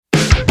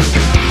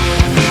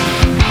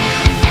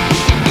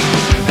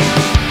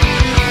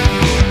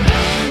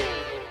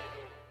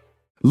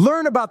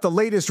Learn about the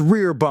latest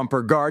rear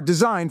bumper guard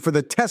designed for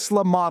the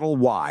Tesla Model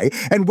Y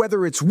and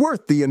whether it's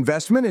worth the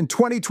investment in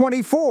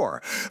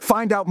 2024.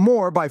 Find out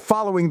more by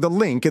following the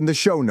link in the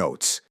show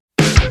notes.